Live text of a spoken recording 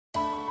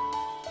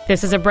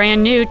This is a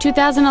brand new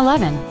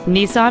 2011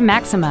 Nissan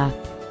Maxima.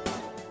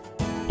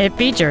 It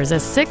features a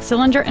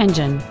 6-cylinder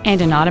engine and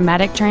an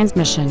automatic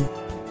transmission.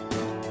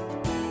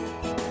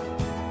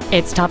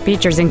 Its top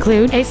features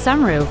include a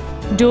sunroof,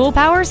 dual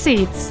power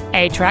seats,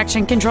 a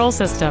traction control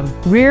system,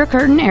 rear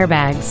curtain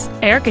airbags,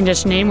 air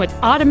conditioning with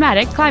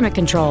automatic climate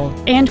control,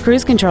 and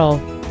cruise control.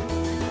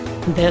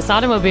 This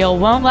automobile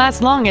won't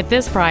last long at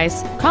this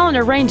price. Call and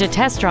arrange a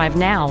test drive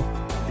now.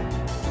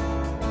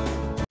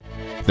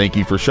 Thank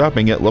you for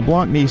shopping at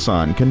LeBlanc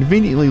Nissan,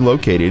 conveniently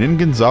located in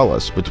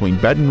Gonzales between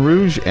Baton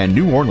Rouge and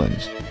New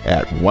Orleans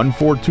at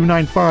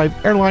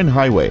 14295 Airline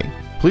Highway.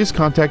 Please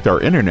contact our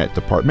internet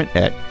department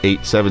at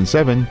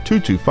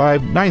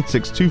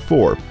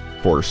 877-225-9624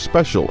 for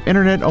special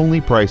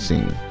internet-only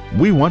pricing.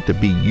 We want to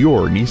be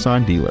your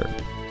Nissan dealer.